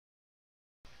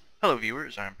Hello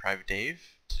viewers, I'm Private Dave.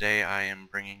 Today I am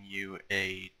bringing you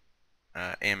a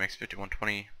AMX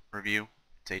 5120 review.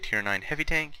 It's a Tier 9 heavy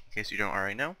tank, in case you don't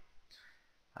already know.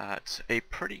 It's a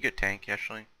pretty good tank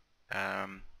actually.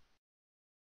 It's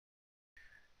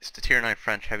the Tier 9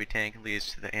 French heavy tank,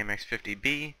 leads to the AMX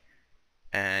 50B,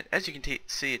 and as you can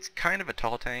see it's kind of a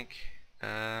tall tank,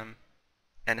 and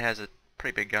has a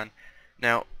pretty big gun.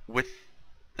 Now with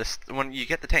this, when you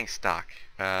get the tank stock,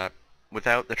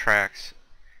 without the tracks,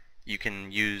 you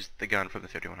can use the gun from the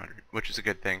 5100, which is a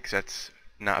good thing because that's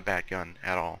not a bad gun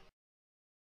at all.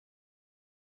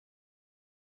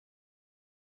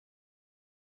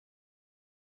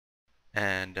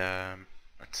 And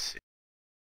let's see.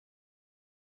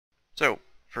 So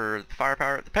for the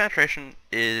firepower, the penetration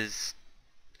it's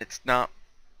not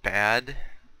bad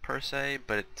per se,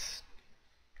 but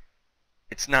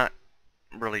it's not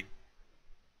really.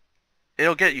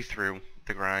 It'll get you through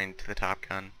the grind to the top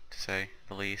gun, to say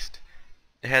the least.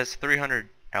 It has 300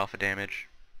 alpha damage,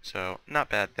 so not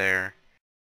bad there.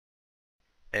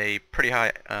 A pretty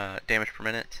high damage per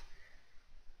minute.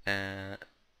 It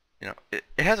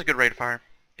has a good rate of fire.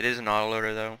 It is an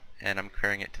autoloader though, and I'm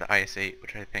comparing it to the IS-8,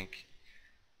 which I think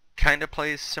kind of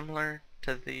plays similar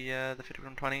to the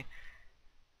 5120.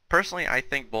 Personally, I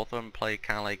think both of them play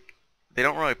kind of like, they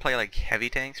don't really play like heavy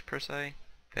tanks per se.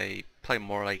 They play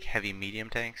more like heavy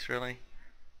medium tanks really.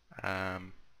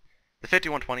 The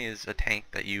 5120 is a tank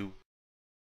that you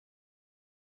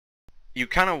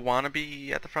kind of want to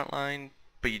be at the front line,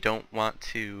 but you don't want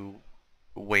to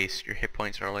waste your hit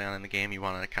points early on in the game. You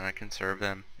want to kind of conserve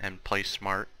them and play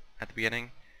smart at the beginning.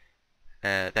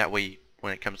 That way,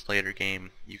 when it comes to later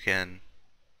game, you can,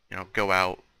 go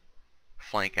out,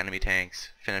 flank enemy tanks,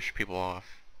 finish people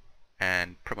off,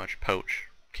 and pretty much poach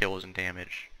kills and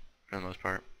damage for the most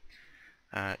part.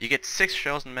 You get 6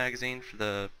 shells in the magazine for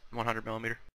the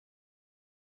 100mm,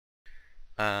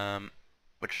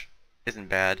 which isn't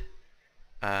bad.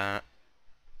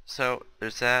 So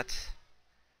there's that.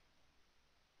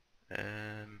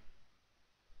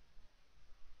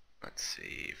 Let's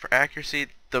see. For accuracy,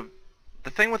 the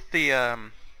thing with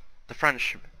the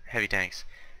French heavy tanks,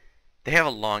 they have a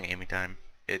long aiming time.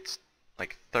 It's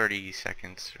like 30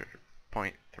 seconds or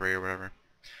 0.3 or whatever.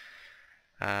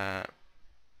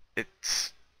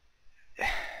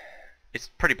 It's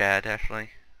pretty bad actually,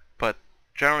 but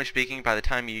generally speaking, by the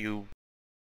time you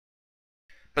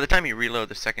reload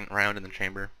the second round in the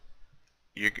chamber,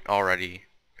 you're already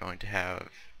going to have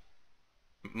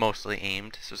mostly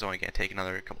aimed, so it's only going to take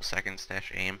another couple seconds to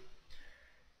actually aim.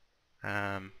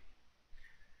 The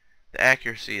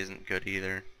accuracy isn't good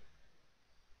either.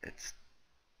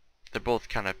 They're both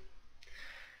kind of,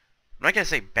 I'm not going to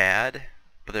say bad,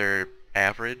 but they're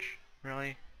average,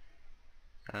 really.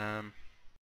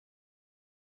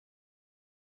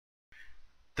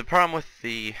 The problem with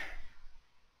the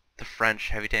French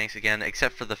heavy tanks, again,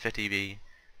 except for the 50B,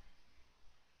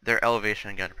 their elevation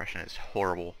and gun depression is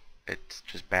horrible. It's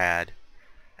just bad.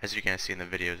 As you're gonna see in the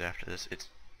videos after this, it's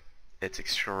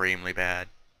extremely bad.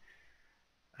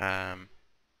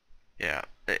 Yeah,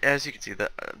 as you can see, the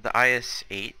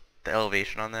IS-8, the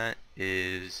elevation on that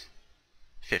is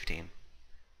 15.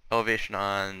 Elevation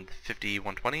on the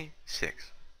 5120,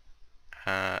 6.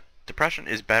 Depression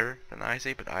is better than the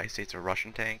IS-8, but the IS-8's a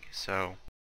Russian tank, so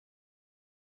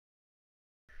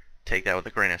take that with a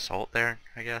grain of salt there,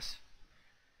 I guess.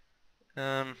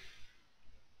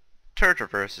 Turret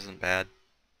traverse isn't bad.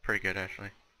 Pretty good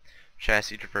actually.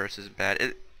 Chassis traverse isn't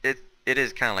bad. It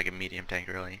is kind of like a medium tank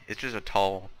really. It's just a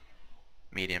tall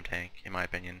medium tank in my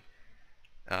opinion.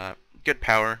 Good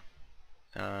power.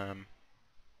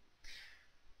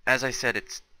 As I said,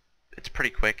 it's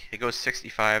pretty quick. It goes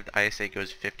 65. The IS-8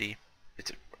 goes 50.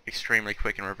 It's extremely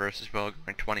quick in reverse as well,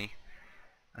 going 20.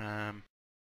 The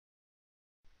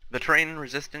terrain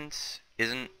resistance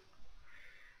isn't.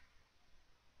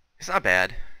 It's not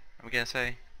bad, I'm gonna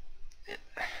say.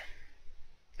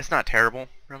 It's not terrible,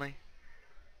 really.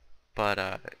 But,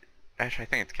 actually I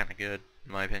think it's kinda good,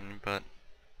 in my opinion, but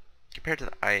compared to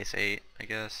the IS-8, I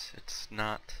guess, it's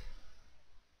not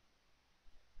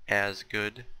as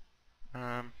good.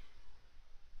 So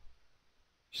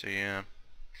yeah.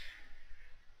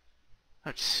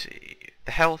 Let's see.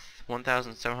 The health,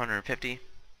 1,750,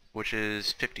 which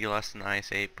is 50 less than the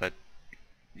IS-8, but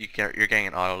you're getting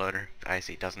an autoloader. The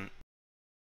IS-8 doesn't.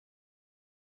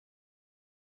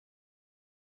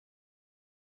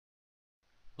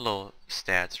 Little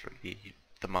stats for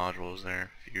the modules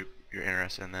there, if you're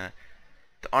interested in that.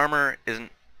 The armor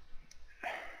isn't.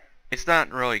 It's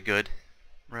not really good,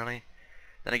 really.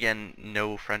 Then again,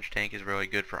 no French tank is really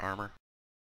good for armor.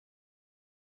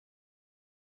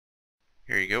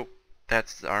 Here you go.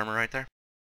 that's the armor right there.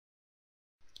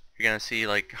 You're gonna see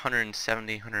like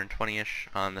 170, 120-ish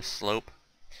on the slope,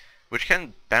 which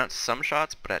can bounce some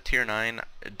shots, but at tier 9,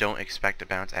 don't expect to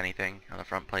bounce anything on the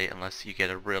front plate unless you get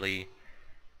a really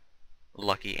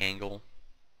lucky angle,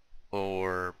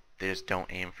 or they just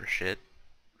don't aim for shit,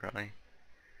 really.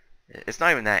 It's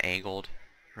not even that angled,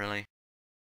 really.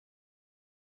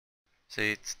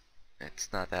 See, it's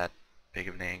not that big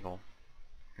of an angle.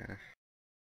 Yeah.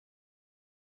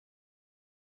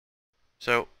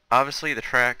 So, obviously the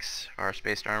tracks are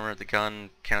spaced armor. The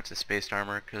gun counts as spaced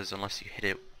armor, because unless you hit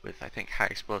it with, I think, high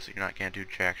explosive, you're not going to do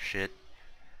jack shit.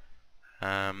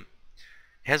 It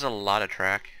has a lot of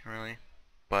track, really,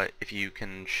 but if you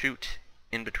can shoot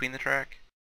in between the track,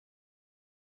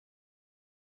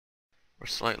 or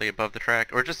slightly above the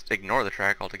track, or just ignore the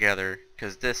track altogether,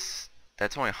 because that's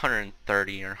only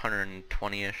 130 or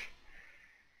 120-ish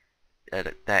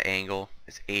at that angle.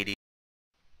 It's 80,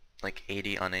 like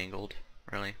 80 unangled,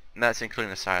 really. And that's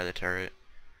including the side of the turret,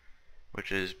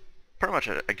 which is pretty much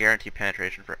a guaranteed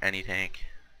penetration for any tank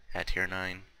at tier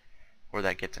 9, or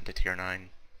that gets into tier 9.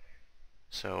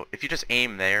 So if you just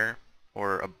aim there,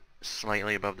 or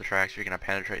slightly above the tracks, you're going to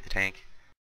penetrate the tank.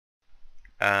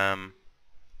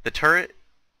 The turret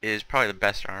is probably the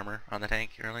best armor on the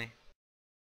tank, really.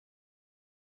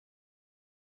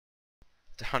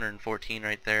 It's 114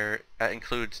 right there. That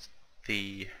includes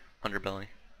the underbelly,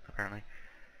 apparently.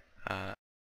 The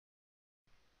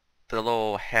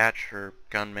little hatch or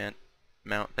gun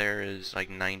mount there is like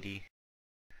 90.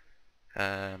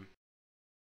 As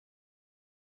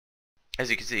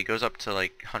you can see, it goes up to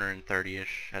like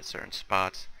 130-ish at certain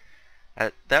spots.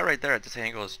 That right there at this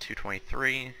angle is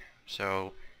 223,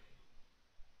 so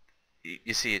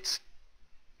you see it's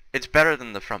better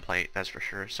than the front plate, that's for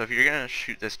sure. So if you're gonna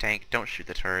shoot this tank, don't shoot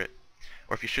the turret.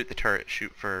 Or if you shoot the turret,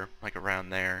 shoot for like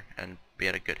around there and be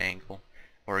at a good angle.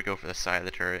 Or go for the side of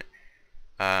the turret.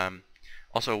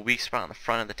 Also, a weak spot on the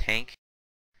front of the tank,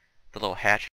 the little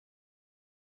hatch,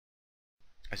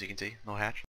 as you can see, little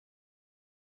hatch.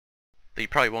 But you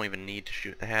probably won't even need to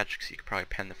shoot the hatch because you could probably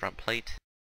pen the front plate.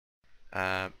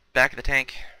 Back of the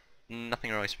tank, nothing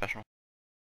really special.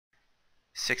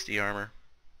 60 armor.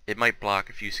 It might block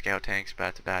a few scout tanks, but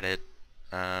that's about it.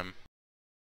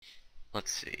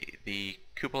 Let's see, the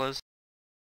cupolas.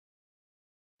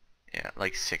 Yeah,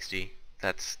 like 60.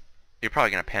 You're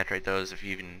probably gonna penetrate those if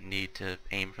you even need to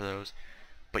aim for those,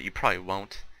 but you probably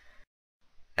won't.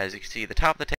 As you can see, the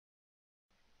top of the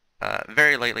tank,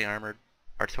 very lightly armored.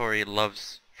 Artillery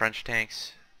loves French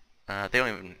tanks. They don't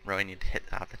even really need to hit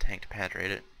the top of the tank to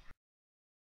penetrate it.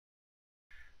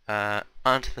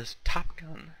 Onto the top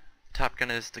gun. The top gun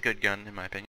is the good gun, in my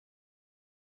opinion.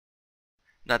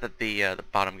 Not that the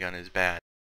bottom gun is bad,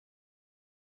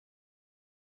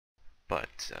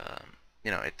 but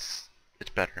you know, it's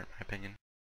better in my opinion.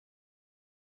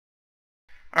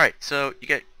 Alright, so you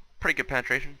get pretty good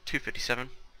penetration, 257,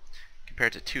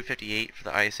 compared to 258 for the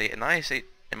IS-8, and the IS-8,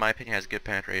 in my opinion, has good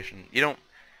penetration. You don't,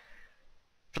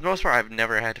 for the most part, I've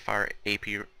never had to fire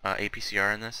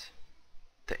APCR in this.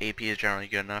 The AP is generally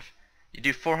good enough. You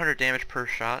do 400 damage per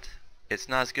shot. It's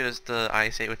not as good as the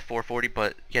IS-8 with 440,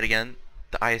 but yet again,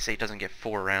 the IS-8 doesn't get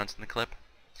 4 rounds in the clip.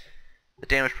 The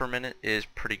damage per minute is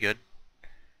pretty good.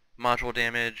 Module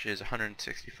damage is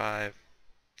 165.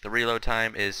 The reload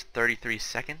time is 33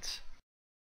 seconds.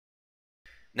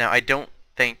 Now, I don't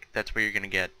think that's what you're going to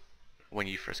get when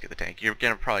you first get the tank. You're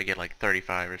going to probably get like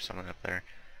 35 or something up there.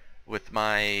 With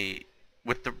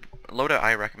the loadout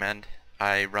I recommend,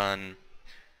 I run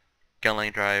gun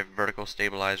lane drive, vertical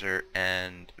stabilizer,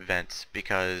 and vents,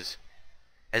 because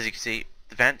as you can see,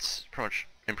 the vents pretty much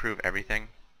improve everything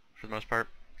for the most part.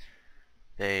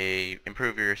 They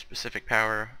improve your specific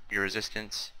power, your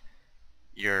resistance,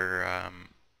 your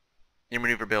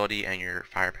maneuverability, and your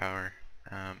firepower,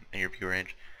 and your view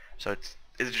range. So it's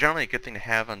generally a good thing to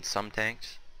have on some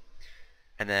tanks.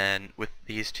 And then with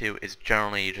these two, it's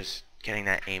generally just getting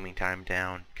that aiming time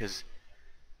down, because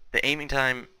the aiming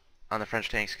time on the French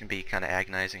tanks can be kind of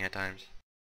agonizing at times.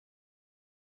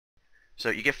 So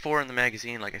you get 4 in the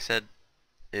magazine, like I said.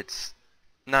 It's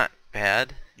not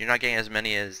bad. You're not getting as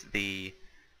many as the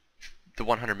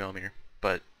 100mm,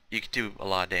 but you could do a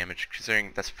lot of damage,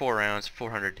 considering that's 4 rounds,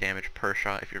 400 damage per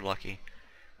shot if you're lucky,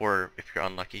 or if you're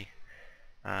unlucky.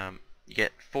 You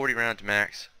get 40 rounds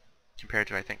max, compared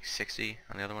to I think 60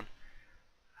 on the other one.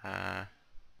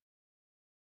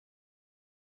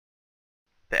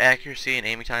 The accuracy and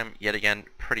aiming time, yet again,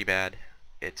 pretty bad.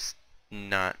 It's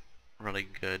not really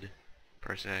good,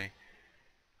 per se.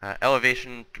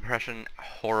 Elevation, depression,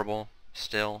 horrible.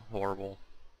 Still horrible.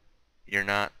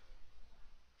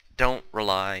 Don't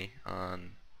rely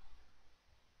on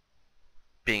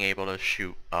being able to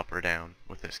shoot up or down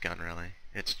with this gun, really.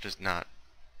 It's just not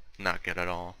good at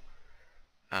all.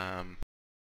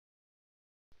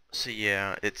 So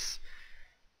yeah, it's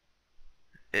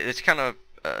kind of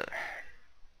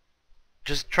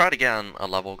just try to get on a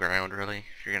level ground, really,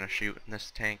 if you're gonna shoot in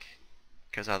this tank,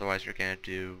 because otherwise you're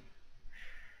gonna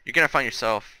find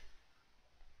yourself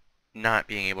not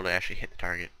being able to actually hit the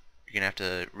target. You're gonna have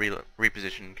to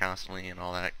reposition constantly and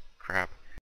all that crap.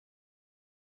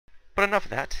 But enough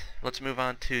of that. Let's move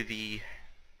on to the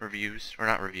reviews, or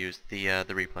not reviews, the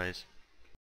replays.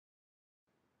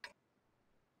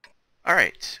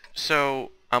 Alright,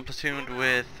 so I'm platooned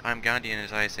with Gandhi and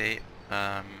his IS-8.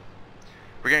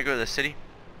 We're gonna go to the city.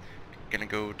 Gonna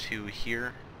go to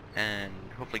here and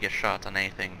hopefully get shots on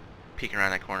anything peeking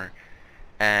around that corner.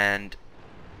 And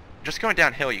just going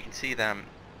downhill, you can see them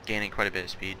gaining quite a bit of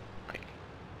speed. Like,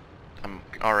 I'm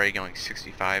already going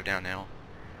 65 downhill,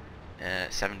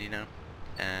 70 now,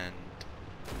 and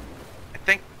I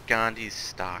think Gandhi's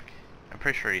stock. I'm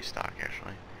pretty sure he's stock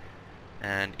actually.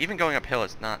 And even going uphill,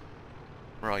 it's not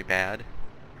really bad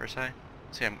per se.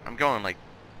 See, I'm going like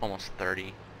almost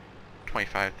 30,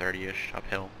 25, 30-ish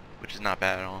uphill, which is not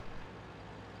bad at all.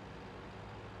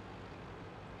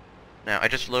 Now I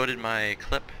just loaded my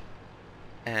clip,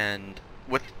 and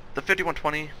with the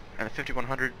 5120 and the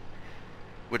 5100,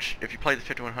 which if you play the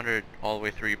 5100 all the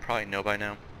way through, you probably know by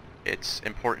now, it's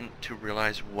important to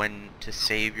realize when to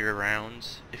save your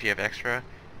rounds if you have extra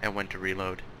and when to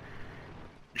reload.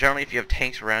 Generally, if you have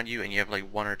tanks around you and you have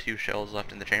like 1 or 2 shells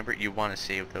left in the chamber, you want to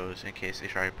save those in case they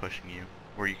try pushing you,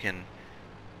 where you can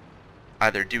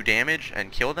either do damage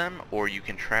and kill them, or you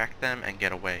can track them and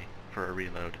get away for a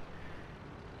reload.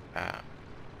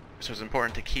 So it's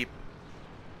important to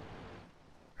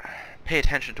pay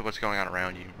attention to what's going on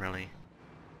around you, really.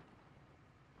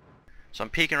 So I'm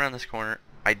peeking around this corner.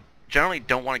 I generally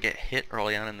don't want to get hit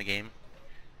early on in the game.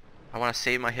 I want to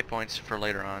save my hit points for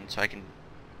later on, so I can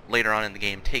later on in the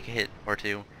game take a hit or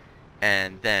two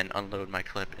and then unload my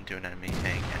clip into an enemy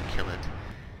tank and kill it.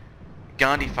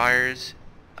 Gandhi fires,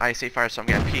 IS-8 fires, so I'm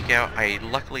going to peek out. I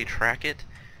luckily track it.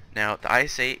 Now the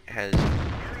IS-8 has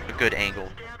a good angle,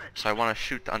 so I want to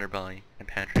shoot the underbelly and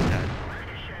penetrate that.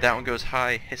 That one goes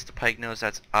high, hits the pike nose,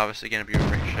 that's obviously going to be a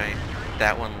ricochet.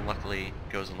 That one luckily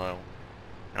goes low,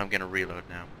 and I'm going to reload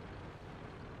now.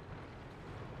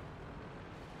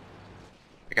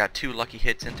 I got 2 lucky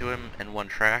hits into him and 1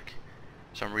 track,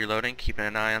 so I'm reloading, keeping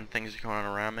an eye on things going on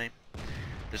around me.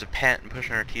 There's a Patton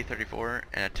pushing our T-34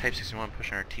 and a Type 61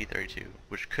 pushing our T-32,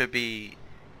 which could be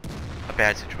a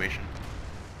bad situation.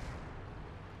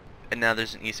 And now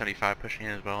there's an E-75 pushing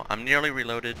in as well. I'm nearly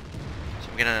reloaded, so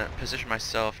I'm gonna position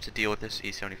myself to deal with this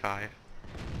E-75.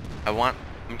 I'm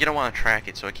gonna want to track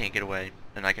it so I can't get away,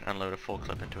 and I can unload a full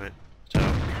clip into it. So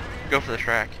go for the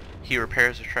track. He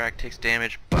repairs the track, takes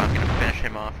damage, but I'm gonna finish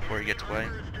him off before he gets away.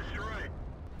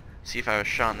 See if I was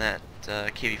shot in that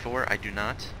KV-4. I do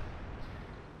not.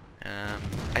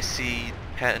 I see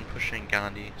Patton pushing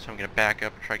Gandhi, so I'm gonna back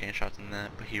up and try getting shots in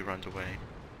that, but he runs away.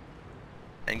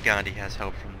 And Gandhi has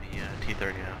help from the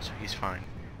T-30 now, so he's fine.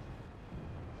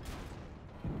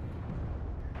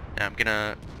 Now I'm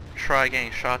gonna try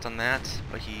getting shots on that,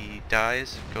 but he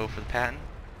dies. Go for the Patton.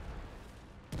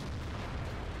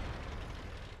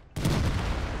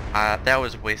 That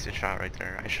was a wasted shot right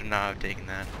there. I should not have taken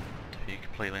that, to be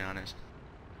completely honest.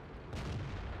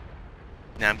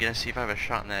 Now I'm gonna see if I have a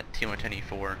shot in that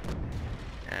T-110E4,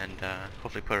 and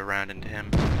hopefully put a round into him,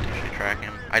 potentially track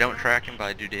him. I don't track him, but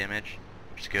I do damage,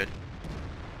 which is good.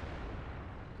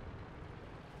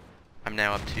 I'm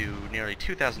now up to nearly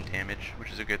 2,000 damage,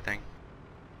 which is a good thing.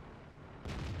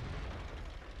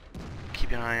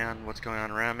 Keep an eye on what's going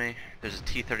on around me. There's a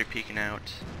T-30 peeking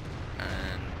out,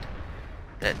 and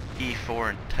that E4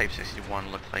 and Type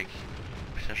 61 look like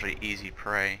potentially easy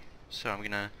prey, so I'm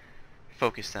gonna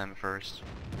focus them first.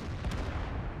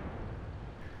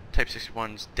 Type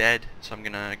 61's dead, so I'm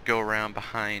gonna go around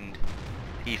behind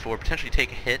E4, potentially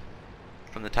take a hit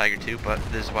from the Tiger II, but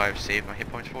this is why I've saved my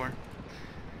hit points for.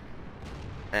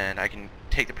 And I can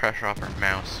take the pressure off our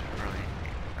mouse, really.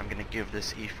 I'm gonna give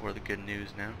this E4 the good news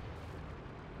now.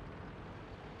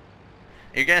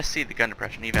 You're gonna see the gun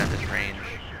depression even at this range.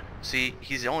 See,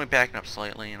 he's only backing up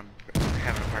slightly, and I'm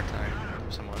having a hard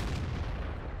time somewhat.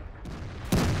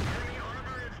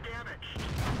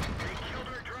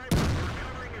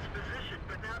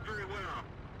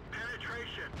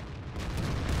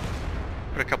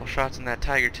 Put a couple shots in that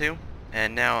Tiger II,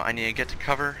 and now I need to get to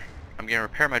cover. I'm gonna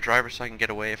repair my driver so I can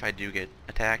get away if I do get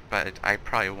attacked, but I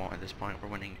probably won't at this point. We're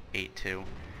winning 8-2.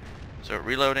 So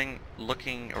reloading,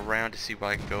 looking around to see what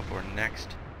I can go for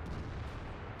next.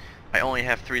 I only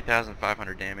have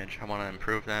 3,500 damage. I want to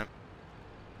improve that.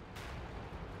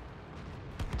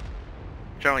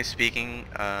 Generally speaking,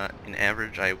 in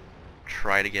average, I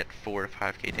try to get 4 to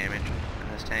 5k damage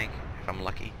in this tank, if I'm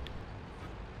lucky.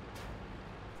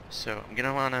 So I'm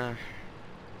gonna wanna...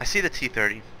 I see the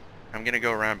T-30. I'm gonna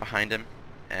go around behind him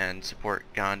and support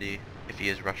Gandhi if he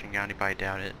is rushing Gandhi, but I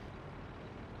doubt it.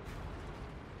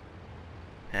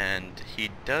 And he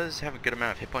does have a good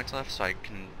amount of hit points left, so I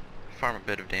can farm a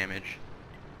bit of damage.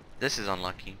 This is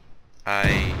unlucky.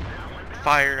 I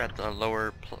fire at the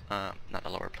lower, not the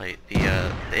lower plate, the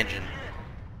engine.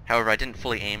 However, I didn't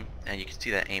fully aim, and you can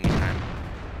see that aiming time.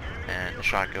 And the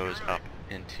shot goes up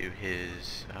into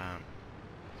his,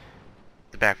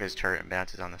 the back of his turret and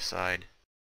bounces on the side.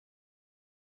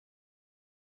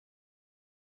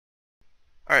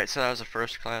 Alright, so that was a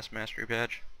first class mastery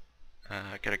badge.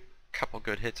 Got a couple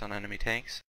good hits on enemy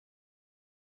tanks.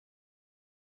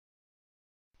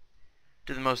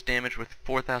 Did the most damage with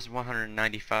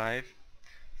 4,195.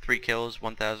 3 kills,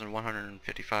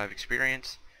 1,155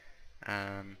 experience.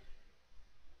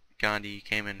 Gandhi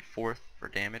came in 4th for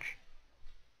damage.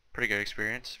 Pretty good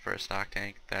experience for a stock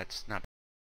tank. That's not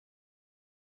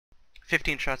bad.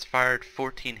 15 shots fired,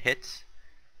 14 hits,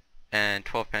 and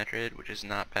 12 penetrated, which is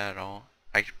not bad at all.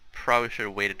 I probably should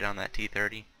have waited down that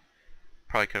T-30.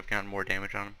 Probably could have gotten more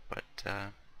damage on him, but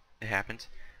it happens.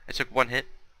 I took 1 hit,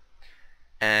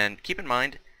 and keep in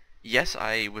mind, yes,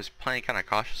 I was playing kind of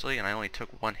cautiously, and I only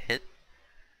took 1 hit,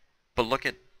 but look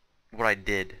at what I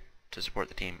did to support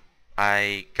the team.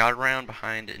 I got around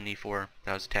behind an E4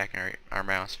 that was attacking our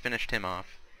mouse, finished him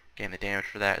off, gained the damage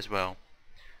for that as well,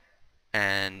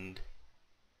 and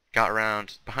got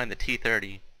around behind the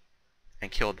T-30 and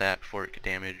killed that before it could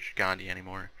damage Gandhi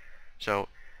anymore. So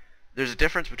there's a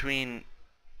difference between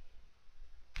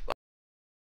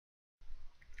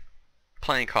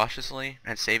playing cautiously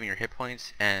and saving your hit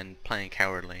points and playing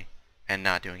cowardly and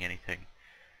not doing anything.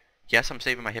 Yes, I'm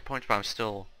saving my hit points, but I'm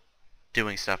still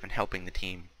doing stuff and helping the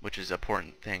team, which is an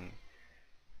important thing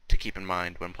to keep in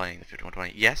mind when playing the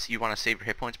 5120. Yes, you want to save your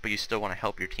hit points, but you still want to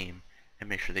help your team and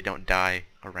make sure they don't die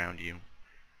around you,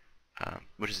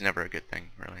 which is never a good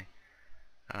thing, really.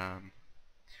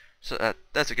 So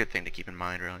that's a good thing to keep in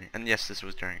mind, really. And yes, this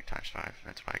was during ×5.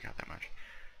 That's why I got that much.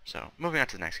 So, moving on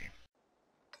to the next game.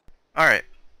 Alright,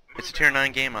 it's a tier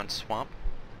 9 game on Swamp,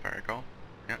 if I recall.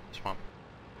 Yeah, Swamp.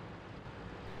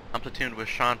 I'm platooned with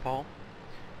Sean Paul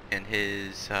in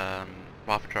his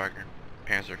Waffentrager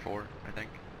Panzer IV, I think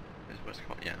is what it's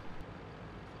called, yeah.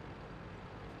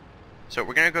 So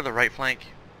we're going to go to the right flank,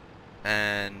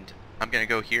 and I'm going to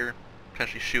go here,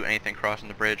 potentially shoot anything crossing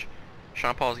the bridge.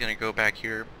 Sean Paul is going to go back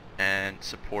here and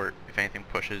support if anything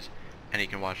pushes, and he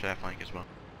can watch that flank as well.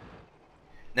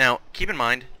 Now, keep in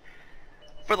mind,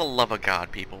 for the love of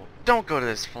God, people, don't go to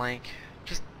this flank.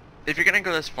 Just, if you're going to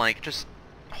go to this flank, just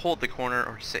hold the corner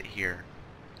or sit here.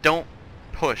 Don't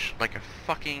push like a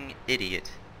fucking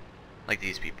idiot like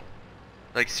these people.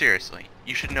 Like, seriously,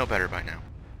 you should know better by now.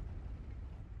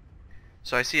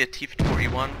 So I see a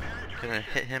T-41, gonna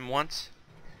hit him once,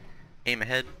 aim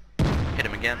ahead, hit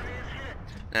him again.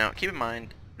 Now, keep in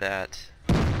mind that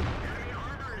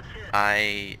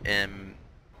I am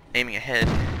aiming ahead,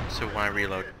 so when I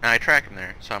reload, and I track him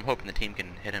there, so I'm hoping the team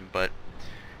can hit him, but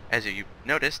as you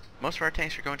noticed, most of our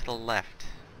tanks are going to the left.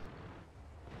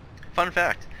 Fun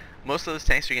fact, most of those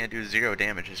tanks are going to do 0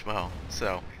 damage as well,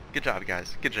 so good job,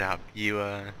 guys, good job.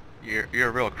 You're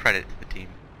a real credit to the team.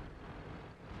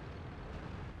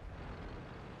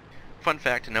 Fun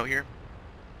fact to note here,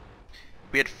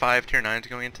 we had 5 tier 9s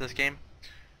going into this game.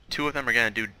 2 of them are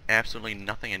going to do absolutely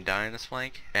nothing and die in this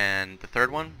flank, and the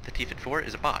third one, the T-54,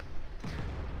 is a bot.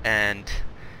 And,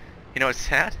 you know what's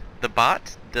sad? The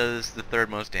bot does the 3rd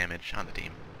most damage on the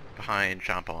team, behind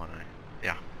Jean Paul and I.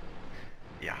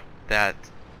 Yeah, that,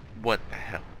 what the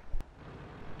hell?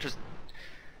 Just,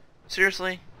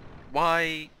 seriously,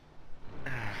 why?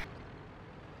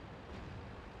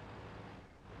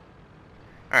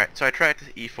 Alright, so I tracked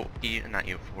the the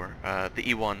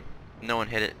E1. No one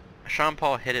hit it. Sean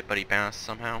Paul hit it, but he bounced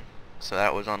somehow. So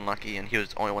that was unlucky, and he was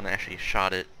the only one that actually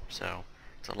shot it. So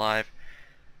it's alive.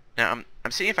 Now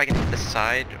I'm seeing if I can hit the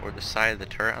side or the side of the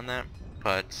turret on that,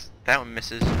 but that one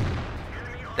misses.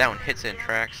 That one hits it and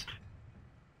tracks.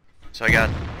 So I got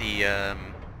the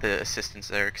assistance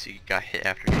there because he got hit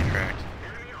after getting tracked.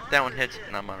 That one hits,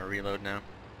 and I'm on a reload now.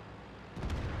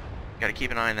 Got to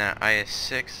keep an eye on that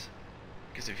IS-6.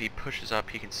 Because if he pushes up,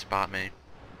 he can spot me.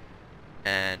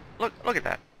 And look at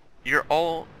that. You're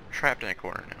all trapped in a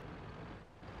corner now.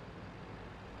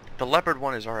 The Leopard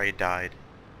one has already died.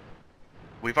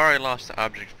 we've already lost to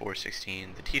Object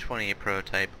 416, the T-28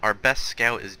 prototype. Our best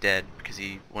scout is dead because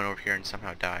he went over here and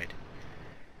somehow died.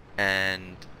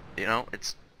 And, you know,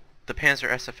 it's the Panzer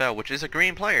SFL, which is a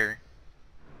green player,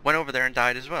 went over there and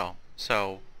died as well.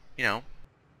 So, you know,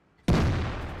 then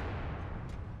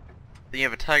you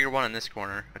have a Tiger 1 in this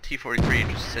corner, a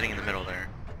T-43 just sitting in the middle there.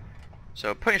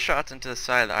 So putting shots into the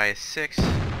side of the IS-6,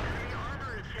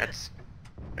 that's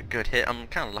a good hit. I'm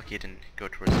kind of lucky it didn't go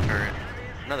towards the turret.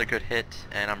 Another good hit,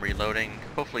 and I'm reloading.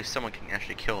 Hopefully someone can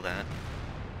actually kill that.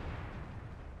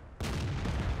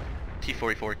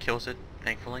 T-44 kills it,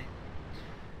 thankfully.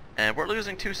 And we're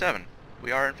losing 2-7.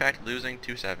 We are in fact losing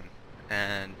 2-7.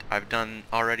 And I've done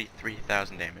already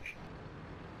 3,000 damage.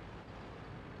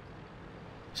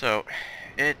 So,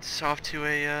 it's off to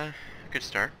a good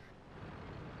start.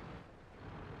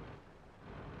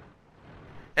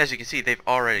 As you can see, they've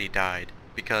already died,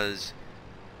 because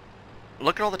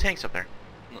look at all the tanks up there.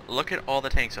 Look at all the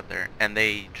tanks up there, and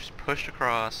they just pushed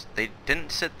across. They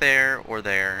didn't sit there, or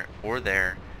there, or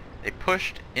there. They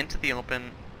pushed into the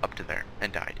open, up to there,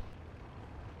 and died.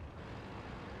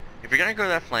 If you're gonna go to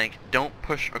that flank, don't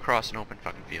push across an open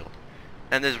fucking field.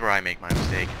 And this is where I make my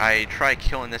mistake. I try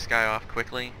killing this guy off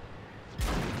quickly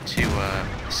to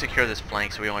secure this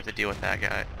flank so we don't have to deal with that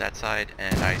guy, that side,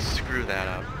 and I screw that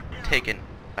up, taking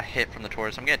a hit from the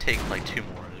tortoise. I'm gonna take like 2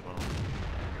 more as well.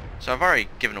 So I've already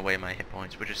given away my hit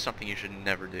points, which is something you should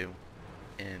never do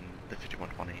in the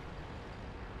 5120.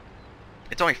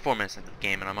 It's only 4 minutes into the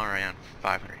game and I'm already on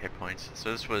 500 hit points,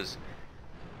 so this was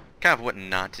kind of what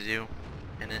not to do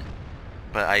in it,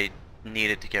 but I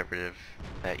needed to get rid of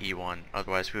that E1,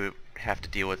 otherwise we would have to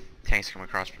deal with tanks coming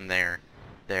across from there,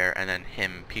 and then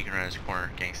him peeking around his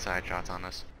corner, getting side shots on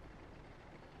us.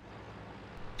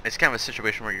 It's kind of a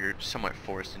situation where you're somewhat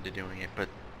forced into doing it, but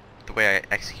the way I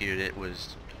executed it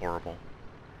was horrible.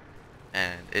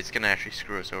 And it's going to actually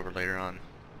screw us over later on,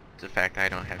 the fact that I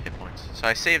don't have hit points. So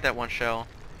I saved that 1 shell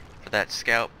for that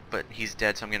scout, but he's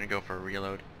dead, so I'm going to go for a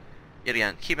reload. Yet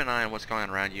again, keep an eye on what's going on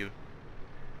around you.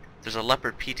 There's a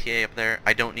Leopard PTA up there.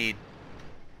 I don't need,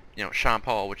 you know, Sean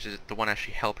Paul, which is the one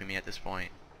actually helping me at this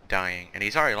point, dying. And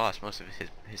he's already lost most of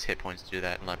his hit points to do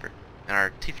that in Leopard. And our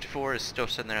T-54 is still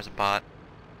sitting there as a bot.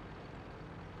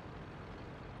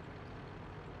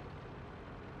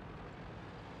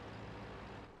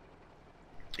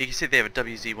 You can see they have a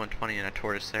WZ-120 and a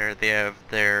Tortoise there. They have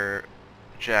their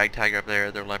Jag Tiger up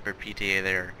there, their Leopard PTA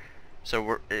there.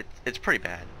 So it's pretty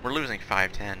bad. We're losing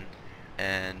 5-10,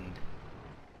 and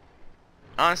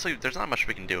honestly, there's not much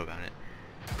we can do about it.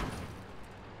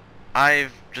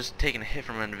 I've just taken a hit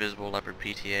from an invisible Leopard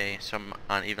PTA, so I'm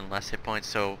on even less hit points,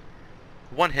 so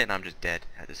 1 hit and I'm just dead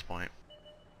at this point.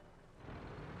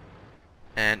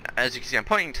 And as you can see, I'm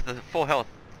pointing to the full health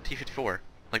T-54.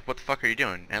 Like, what the fuck are you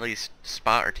doing? At least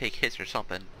spot or take hits or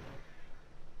something.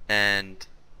 And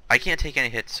I can't take any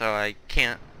hits, so I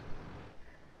can't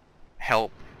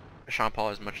help Sean Paul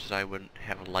as much as I would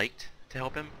have liked to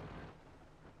help him.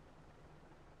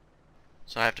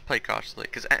 So I have to play cautiously,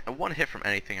 because 1 hit from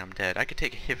anything, I'm dead. I could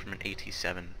take a hit from an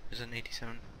AT-7. Is it an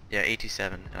AT-7? Yeah,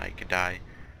 AT-7, and I could die.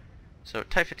 So,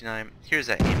 Type 59, here's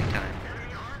that aiming time.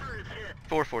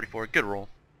 444, good roll.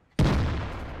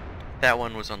 That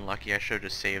one was unlucky, I should have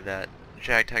just saved that.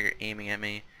 Jag Tiger aiming at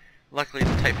me. Luckily,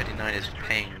 the Type 59 is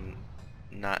paying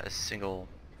not a single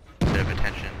bit of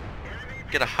attention.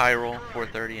 Get a high roll,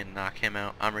 430, and knock him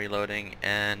out. I'm reloading,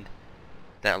 and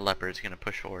that Leopard's gonna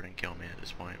push forward and kill me at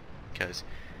this point. Because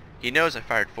he knows I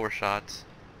fired 4 shots,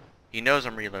 he knows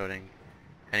I'm reloading,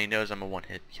 and he knows I'm a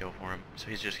 1-hit kill for him. So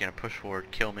he's just gonna push forward,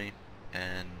 kill me,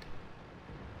 and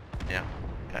yeah,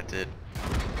 that's it.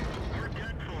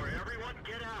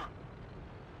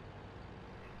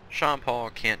 Sean Paul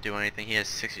can't do anything. He has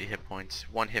 60 hit points.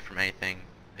 1 hit from anything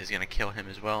is gonna kill him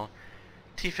as well.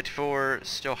 T-54 is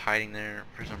still hiding there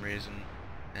for some reason,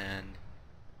 and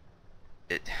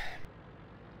it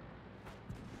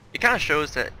kind of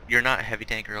shows that you're not a heavy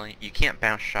tank early. You can't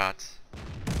bounce shots.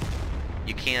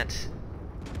 You can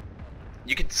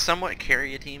somewhat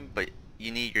carry a team, but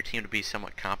you need your team to be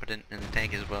somewhat competent in the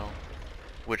tank as well,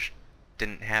 which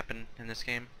didn't happen in this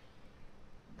game.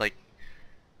 Like,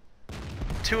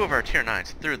 2 of our tier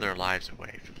 9s threw their lives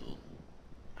away for the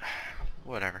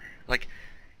whatever. Like,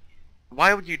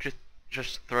 why would you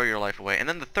just throw your life away? And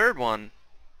then the 3rd one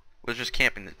was just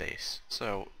camping the base.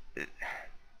 So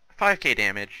 5k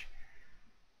damage,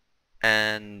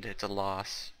 and it's a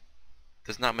loss.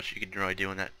 There's not much you can really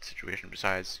do in that situation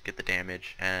besides get the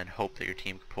damage and hope that your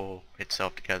team can pull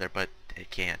itself together, but it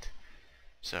can't.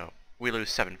 So we lose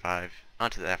 7-5.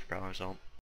 On to the after-battle result.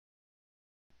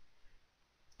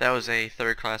 That was a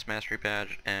 3rd class mastery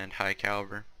badge and high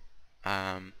caliber.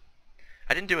 I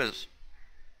didn't do as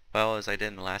well as I did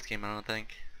in the last game, I don't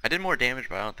think. I did more damage,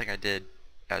 but I don't think I did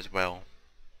as well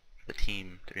for the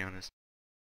team, to be honest.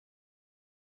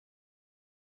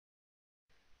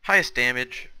 Highest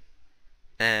damage,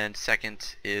 and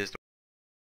second is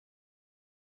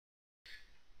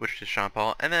which is Sean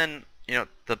Paul, and then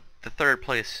the third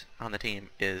place on the team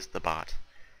is the bot.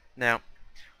 Now,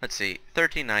 let's see,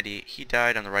 1390, he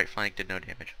died on the right flank, did no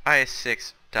damage.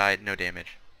 IS6 died, no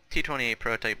damage. T28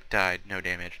 Prototype died, no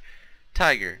damage.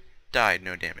 Tiger died,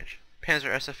 no damage.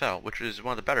 Panzer SFL, which was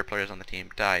one of the better players on the team,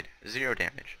 died, 0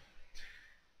 damage.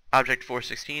 Object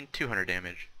 416, 200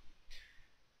 damage.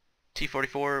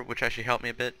 T44, which actually helped me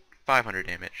a bit, 500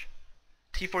 damage.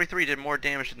 T43 did more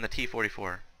damage than the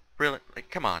T44. Really? Like,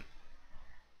 come on.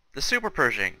 The Super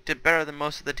Pershing did better than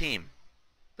most of the team.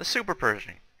 The Super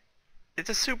Pershing. It's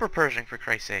a Super Pershing, for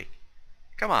Christ's sake.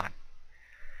 Come on.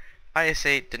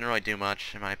 IS-8 didn't really do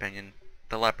much, in my opinion.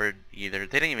 The Leopard, either.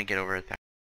 They didn't even get over it.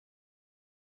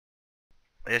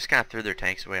 They just kind of threw their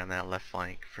tanks away on that left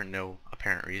flank for no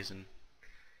apparent reason.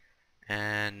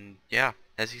 And, yeah,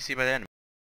 as you see by the end.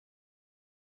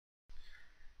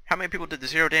 How many people did the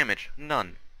 0 damage?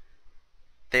 None.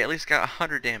 They at least got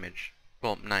 100 damage.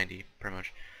 Well, 90, pretty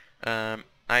much.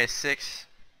 IS-6,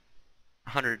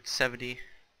 170.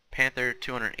 Panther,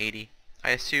 280.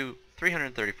 IS-2,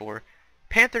 334.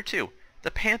 Panther 2.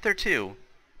 The Panther 2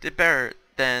 did better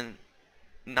than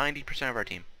 90% of our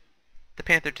team. The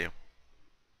Panther 2.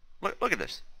 Look at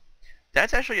this.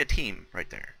 That's actually a team right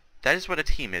there. That is what a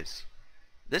team is.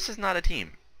 This is not a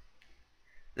team.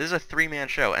 This is a 3-man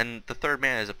show, and the third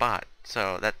man is a bot,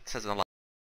 so that says a lot.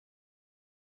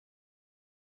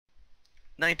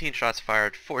 19 shots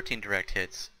fired, 14 direct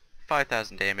hits,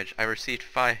 5,000 damage. I received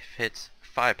 5 hits,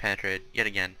 5 penetrated. Yet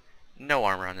again, no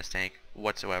armor on this tank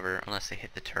whatsoever, unless they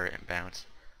hit the turret and bounce.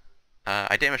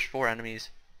 I damaged 4 enemies.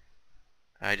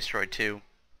 I destroyed 2.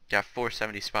 Got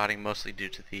 470 spotting, mostly due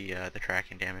to the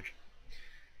tracking damage,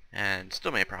 and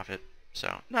still made a profit.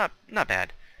 So not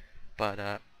bad.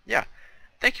 But yeah.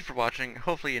 Thank you for watching.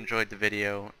 Hopefully you enjoyed the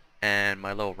video and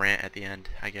my little rant at the end,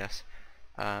 I guess.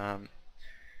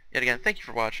 Yet again, thank you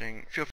for watching. Feel free